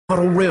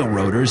model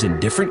railroaders in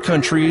different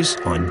countries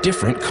on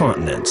different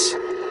continents.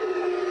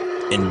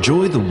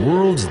 Enjoy the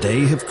worlds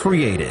they have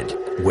created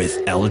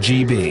with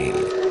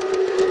LGB.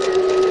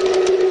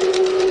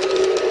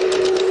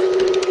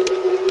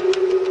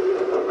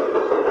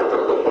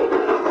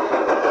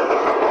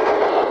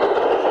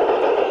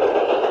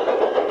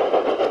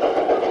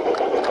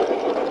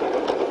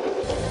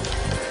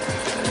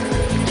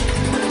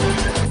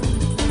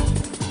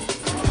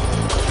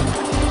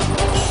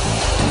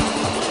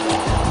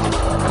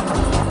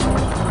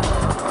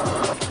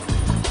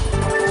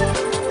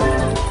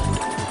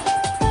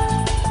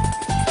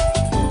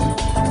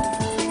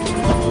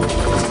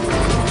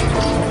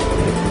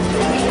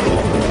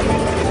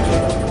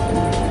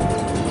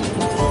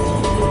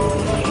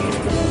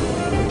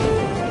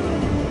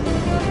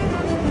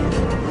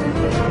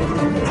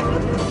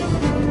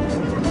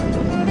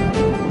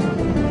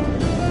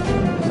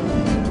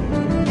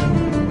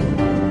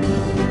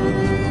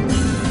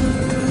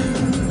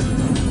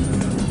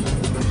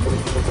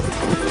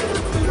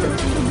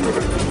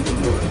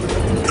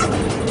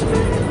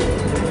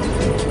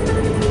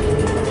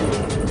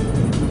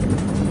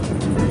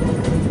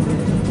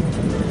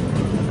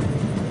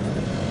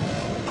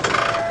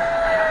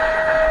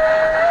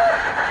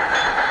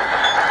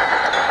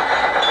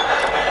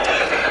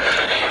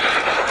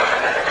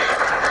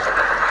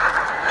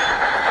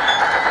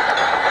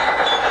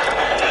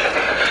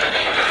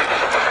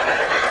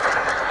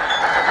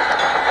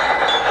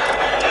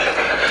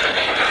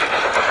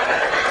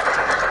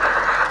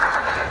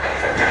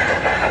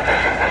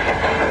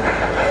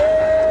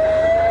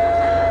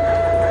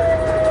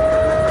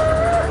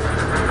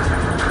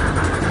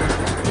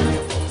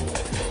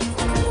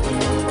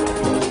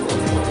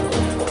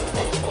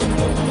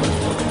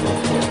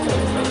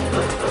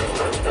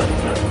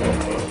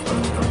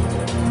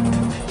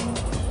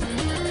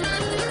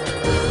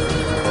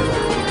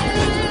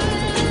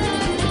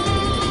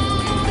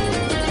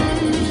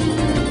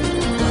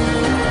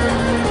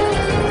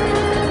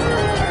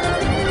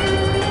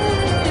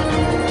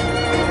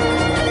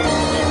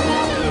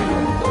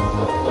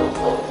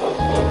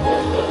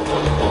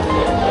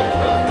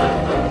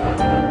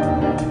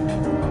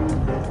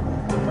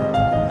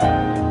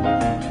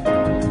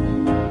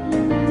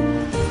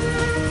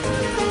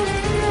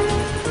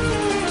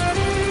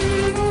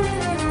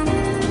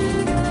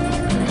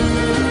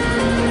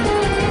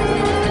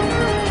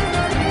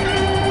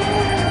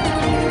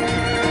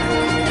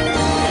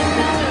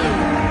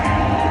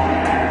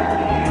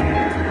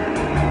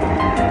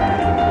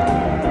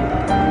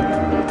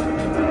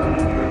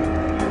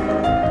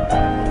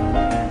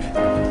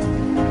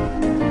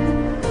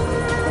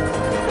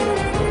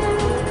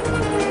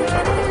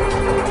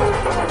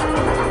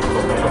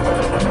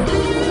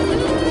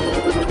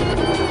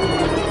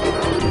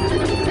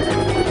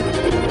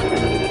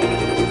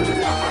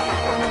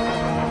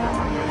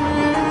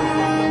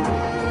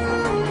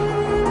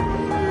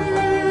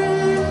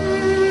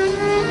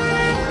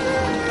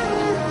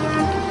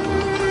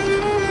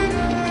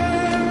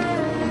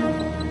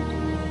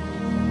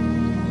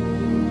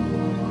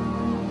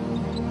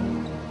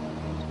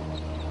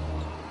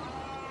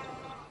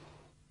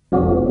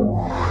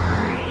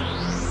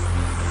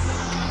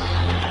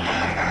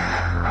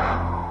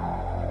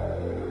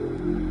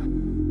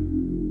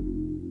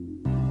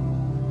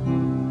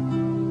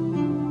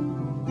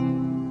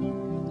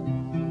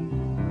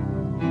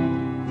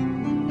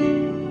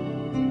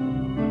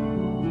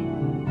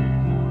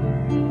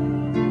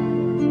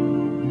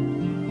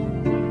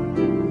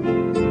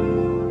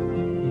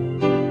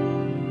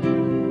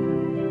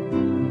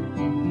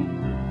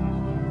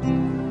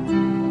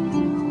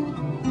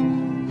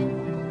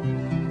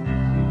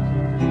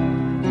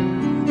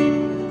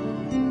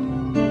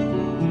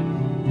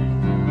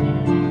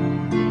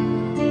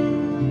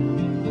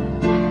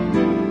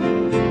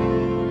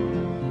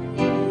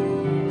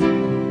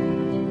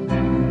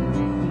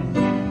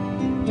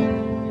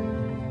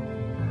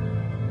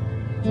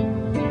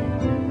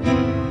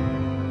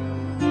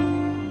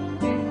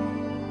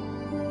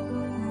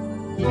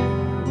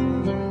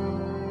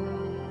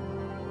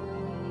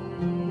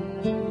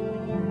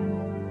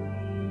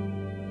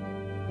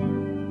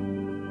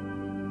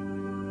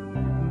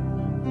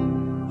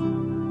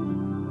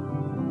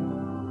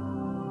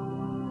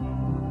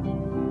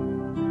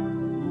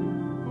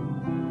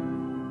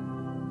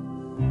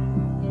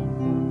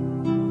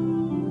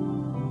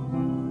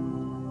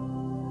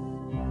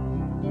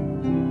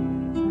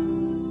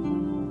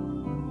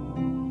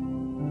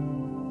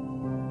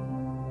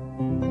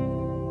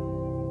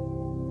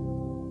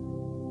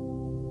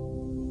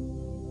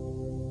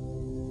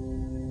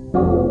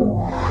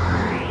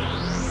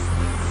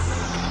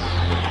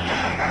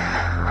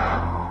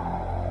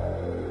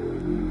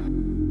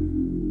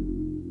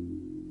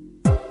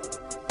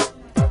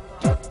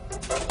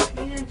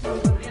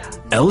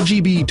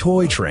 LGB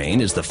Toy Train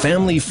is the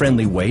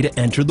family-friendly way to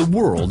enter the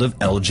world of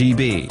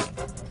LGB.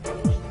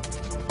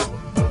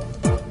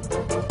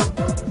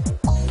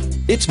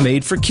 It's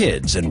made for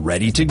kids and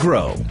ready to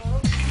grow.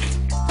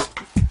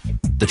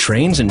 The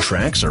trains and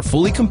tracks are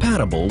fully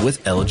compatible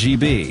with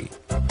LGB.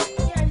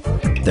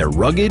 They're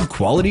rugged,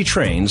 quality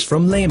trains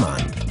from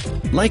Lehmann.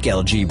 Like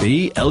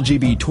LGB,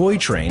 LGB toy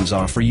trains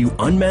offer you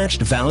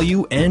unmatched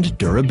value and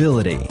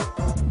durability.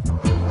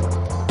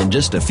 In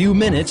just a few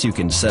minutes, you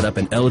can set up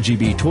an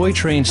LGB toy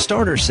train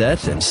starter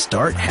set and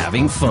start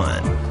having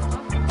fun.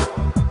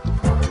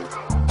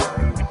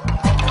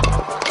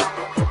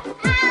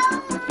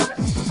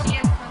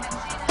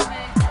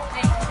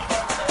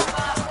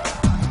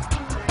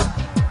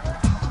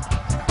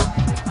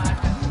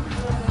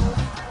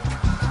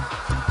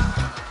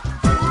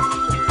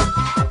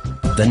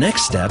 The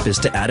next step is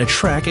to add a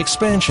track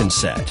expansion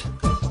set.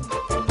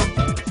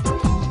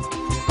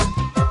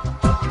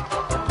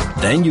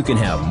 Then you can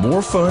have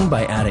more fun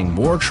by adding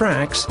more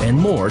tracks and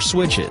more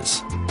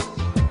switches.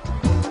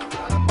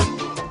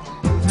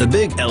 The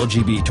big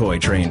LGB toy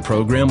train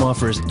program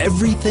offers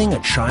everything a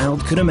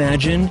child could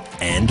imagine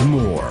and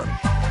more.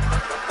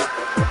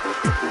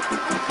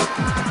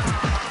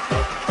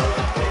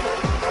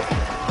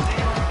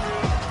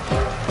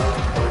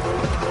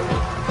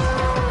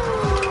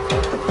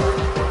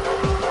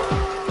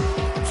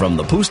 From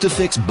the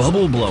Pustafix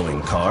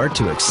bubble-blowing car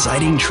to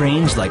exciting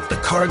trains like the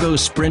Cargo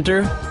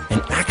Sprinter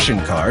and action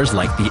cars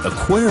like the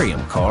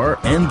Aquarium car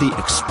and the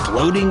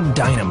Exploding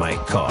Dynamite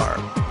car.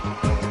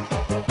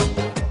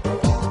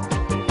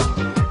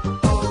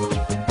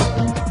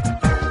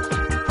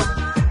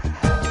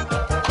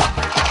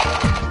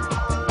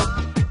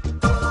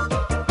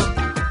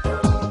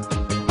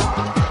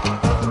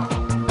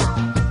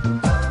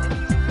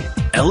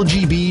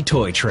 LGB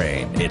Toy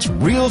Train. It's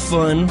real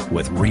fun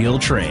with real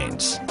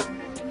trains.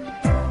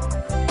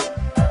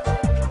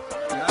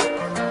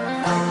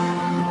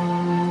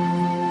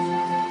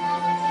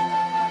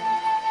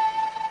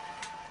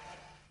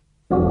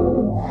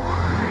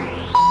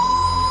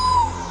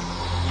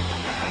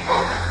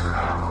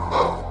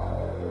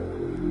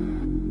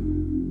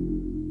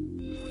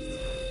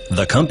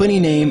 The company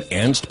name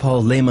Ernst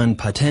Paul Lehmann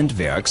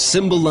Patentwerk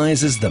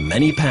symbolizes the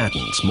many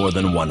patents, more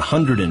than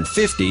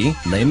 150,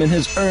 Lehmann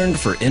has earned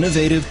for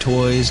innovative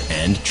toys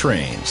and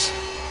trains.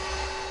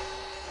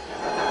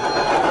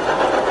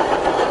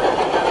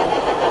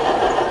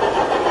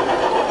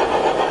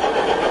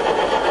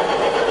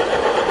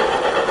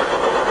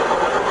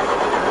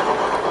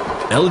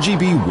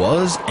 LGB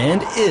was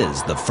and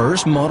is the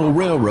first model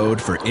railroad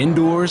for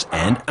indoors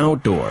and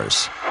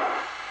outdoors.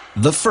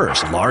 The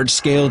first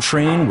large-scale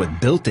train with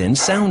built-in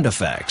sound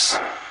effects.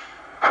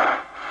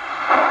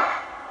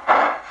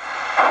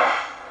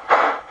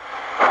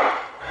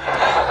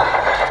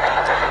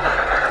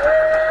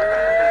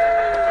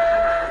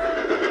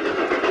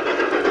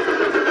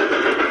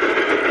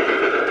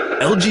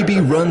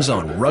 LGB runs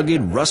on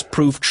rugged,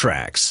 rust-proof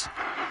tracks.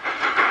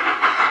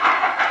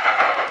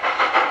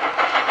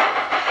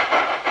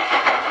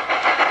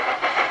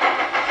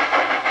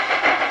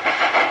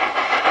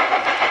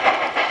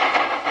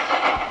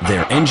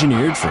 They're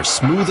engineered for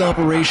smooth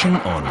operation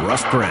on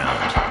rough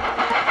ground.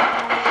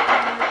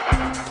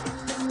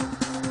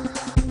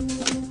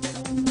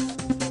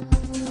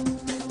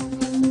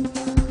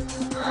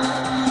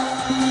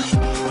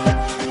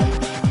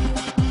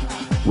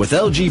 With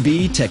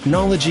LGB,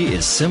 technology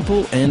is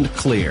simple and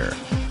clear.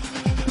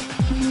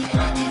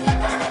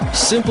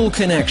 Simple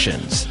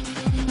connections.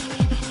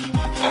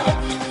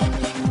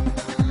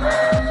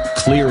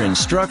 Clear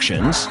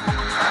instructions.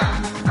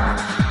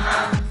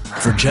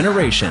 For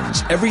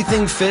generations,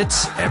 everything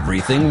fits,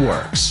 everything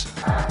works.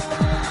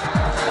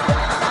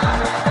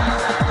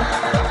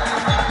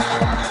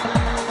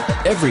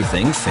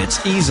 Everything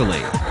fits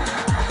easily.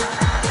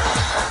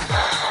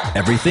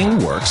 Everything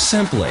works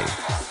simply.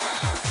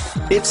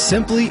 It's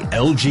simply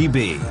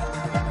LGB.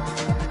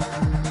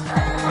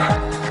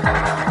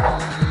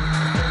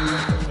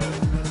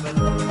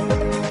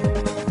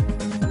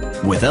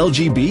 With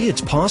LGB,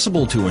 it's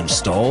possible to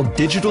install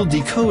digital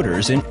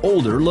decoders in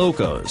older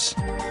locos.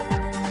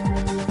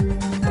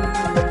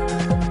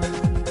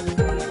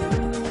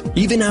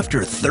 Even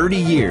after 30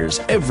 years,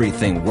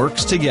 everything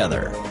works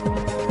together.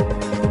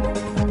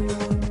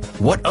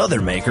 What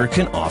other maker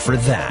can offer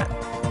that?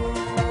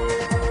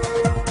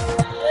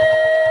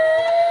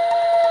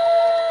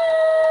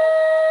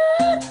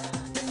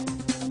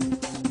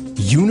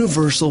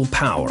 Universal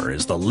power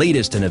is the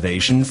latest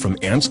innovation from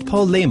Ernst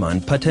Paul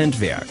Lehmann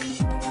Patentwerk.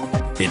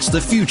 It's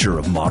the future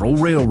of model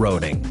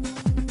railroading.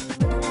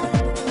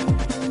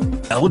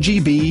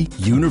 LGB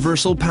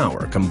Universal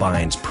Power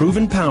combines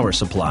proven power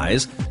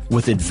supplies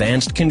with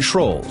advanced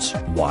controls,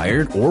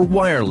 wired or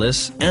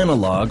wireless,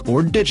 analog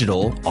or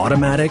digital,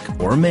 automatic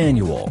or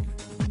manual.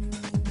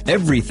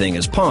 Everything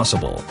is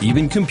possible,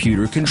 even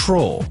computer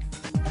control.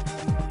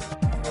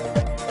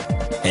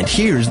 And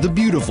here's the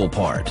beautiful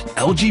part.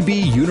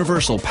 LGB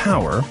Universal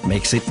Power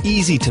makes it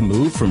easy to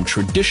move from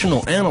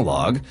traditional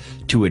analog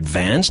to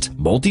advanced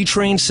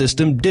multi-train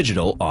system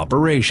digital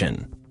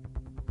operation.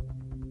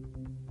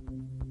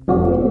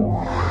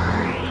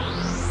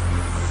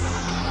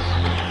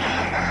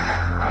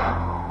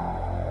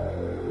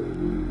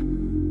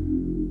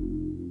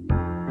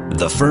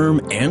 The firm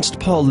Ernst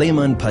Paul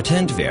Lehmann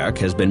Patentwerk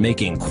has been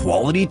making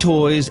quality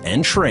toys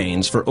and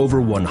trains for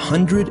over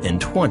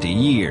 120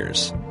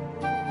 years.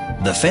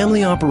 The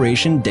family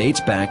operation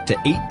dates back to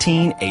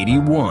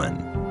 1881,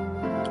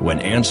 when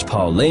Ernst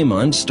Paul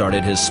Lehmann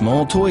started his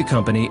small toy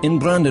company in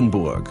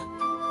Brandenburg.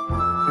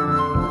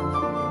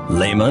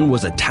 Lehmann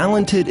was a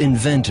talented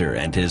inventor,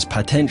 and his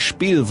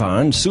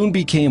Patentspielwaren soon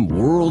became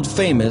world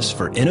famous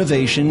for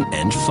innovation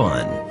and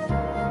fun.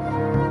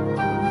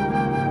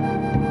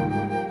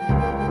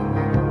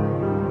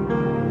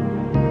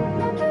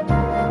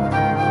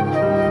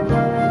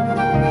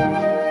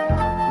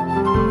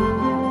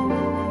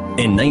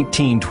 In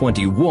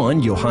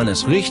 1921,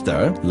 Johannes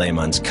Richter,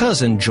 Lehmann's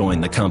cousin,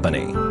 joined the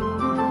company.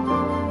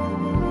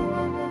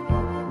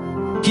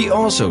 He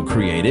also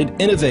created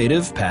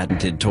innovative,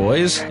 patented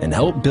toys and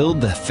helped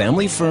build the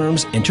family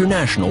firm's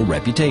international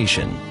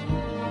reputation.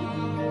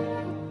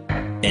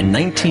 In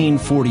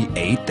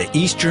 1948, the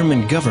East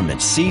German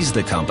government seized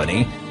the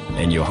company,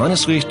 and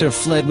Johannes Richter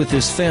fled with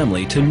his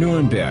family to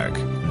Nuremberg.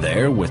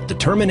 There, with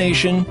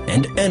determination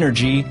and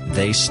energy,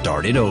 they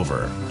started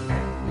over.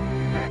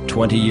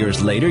 20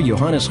 years later,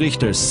 Johannes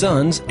Richter's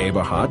sons,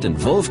 Eberhard and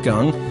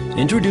Wolfgang,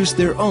 introduced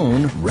their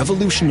own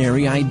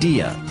revolutionary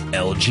idea,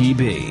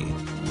 LGB.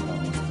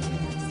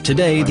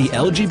 Today, the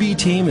LGB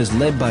team is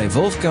led by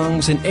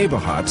Wolfgang's and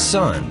Eberhard's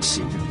sons.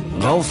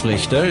 Ralf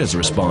Richter is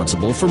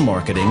responsible for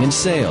marketing and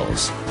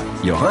sales.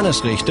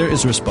 Johannes Richter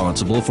is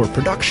responsible for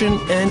production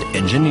and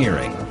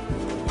engineering.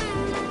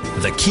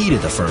 The key to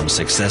the firm's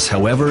success,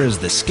 however, is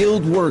the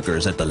skilled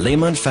workers at the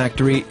Lehmann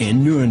factory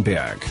in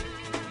Nuremberg,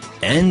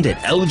 and at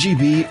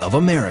LGB of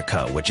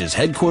America, which is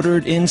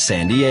headquartered in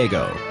San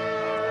Diego.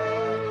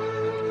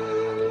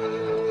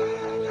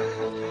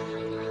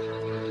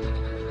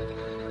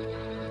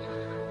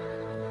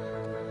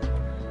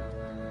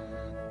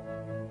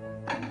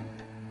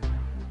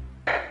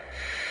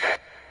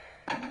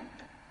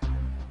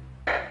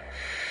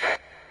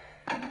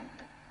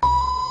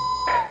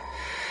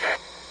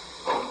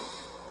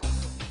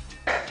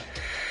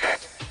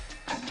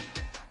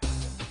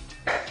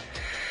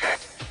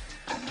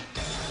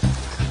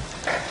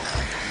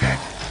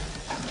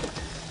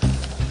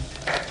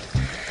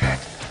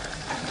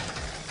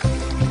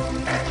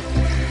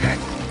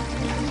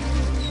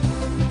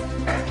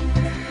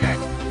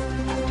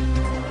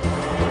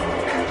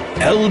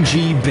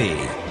 LGB,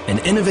 an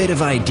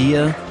innovative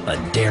idea,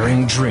 a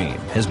daring dream,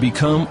 has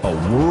become a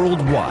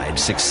worldwide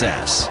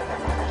success.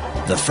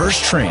 The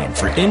first train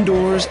for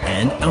indoors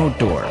and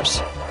outdoors.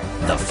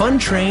 The fun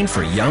train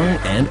for young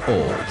and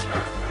old.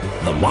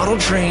 The model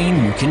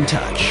train you can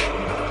touch.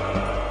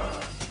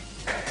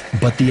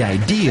 But the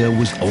idea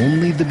was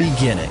only the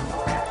beginning.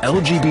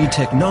 LGB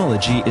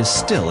technology is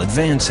still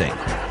advancing.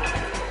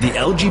 The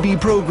LGB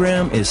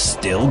program is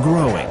still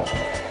growing.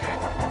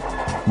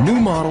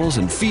 New models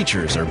and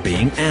features are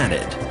being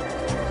added.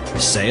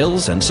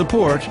 Sales and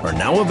support are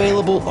now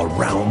available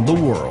around the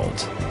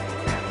world.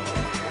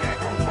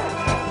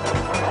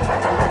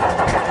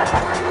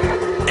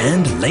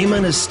 And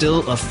Lehmann is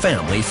still a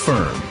family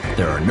firm.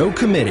 There are no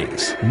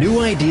committees.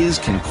 New ideas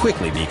can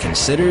quickly be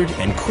considered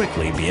and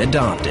quickly be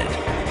adopted.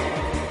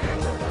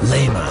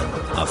 Lehmann,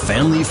 a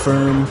family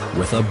firm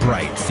with a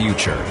bright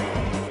future.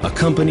 A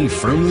company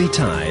firmly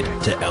tied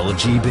to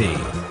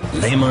LGB.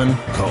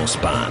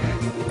 Lehmann-Groß-Bahn,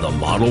 the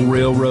model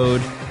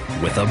railroad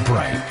with a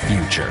bright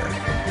future.